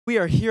We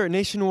are here at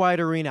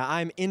Nationwide Arena.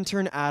 I'm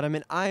intern Adam,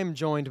 and I am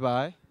joined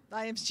by...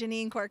 My name's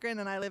Janine Corcoran,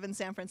 and I live in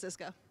San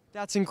Francisco.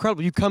 That's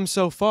incredible. You come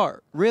so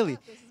far, really.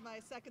 This is my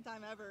second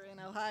time ever in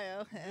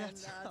Ohio, and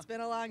it's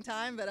been a long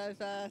time, but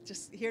I've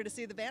just here to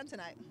see the band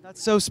tonight.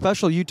 That's so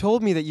special. You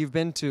told me that you've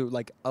been to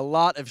like a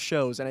lot of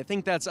shows, and I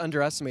think that's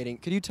underestimating.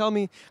 Could you tell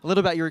me a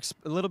little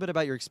bit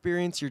about your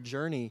experience, your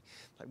journey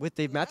with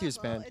Dave Matthews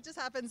Band? It just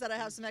happens that I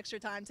have some extra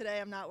time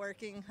today. I'm not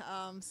working,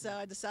 so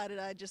I decided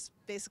I'd just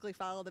basically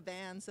follow the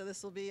band. So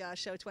this will be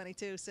show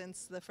 22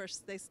 since their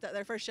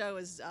first show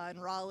was in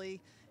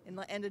Raleigh in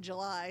the end of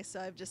July, so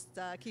I've just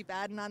keep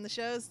adding on the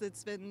shows.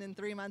 It's been in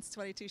 3 months,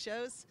 22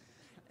 shows,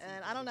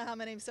 and I don't know how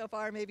many so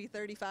far, maybe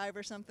 35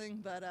 or something,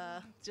 but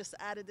just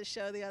added the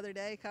show the other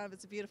day.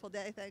 It's a beautiful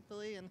day,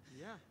 thankfully, and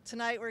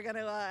tonight we're going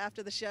to,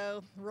 after the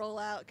show, roll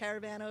out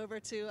caravan over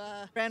to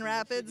Grand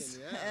Rapids,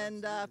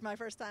 and my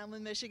first time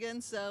in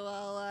Michigan, so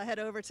I'll head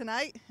over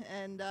tonight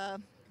and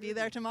be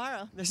there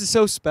tomorrow. This is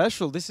so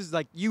special. This is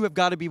like, you have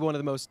got to be one of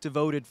the most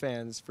devoted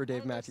fans for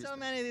Dave Matthews. There's so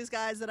many of these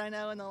guys that I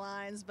know in the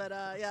lines, but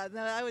yeah, no,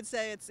 I would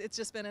say it's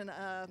just been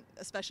a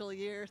special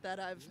year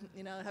that I've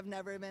have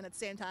never been. At the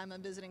same time,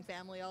 I'm visiting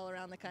family all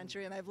around the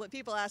country, and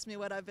people ask me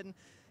what I've been,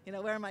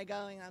 where am I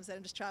going? And I'm saying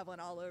I'm just traveling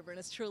all over, and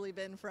it's truly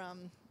been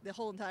from the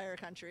whole entire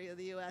country of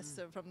the U.S.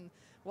 So from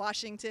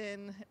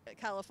Washington,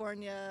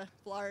 California,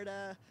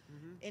 Florida,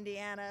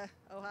 Indiana,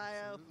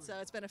 Ohio. So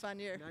it's been a fun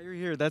year. Now you're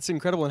here. That's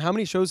incredible. And how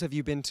many shows have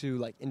you been to,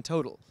 like, in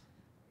total?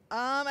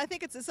 I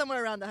think it's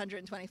somewhere around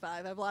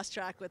 125. I've lost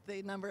track with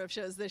the number of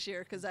shows this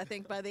year because I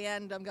think by the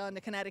end I'm going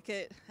to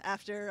Connecticut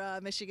after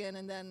Michigan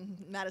and then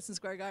Madison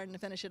Square Garden to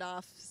finish it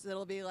off. So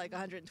it'll be like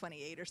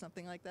 128 or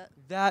something like that.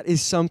 That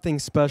is something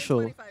special.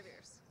 25 years.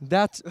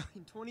 That's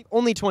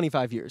only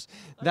 25 years.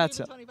 That's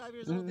 25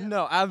 years old.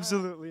 No,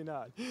 absolutely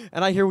not.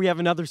 And I hear we have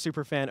another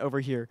super fan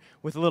over here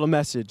with a little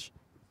message.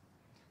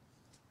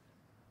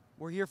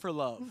 We're here for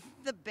love.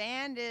 The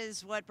band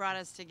is what brought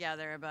us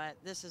together, but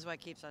this is what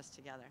keeps us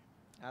together.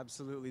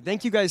 Absolutely.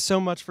 Thank you guys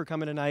so much for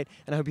coming tonight,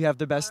 and I hope you have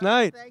the best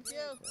night. Thank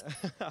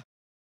you.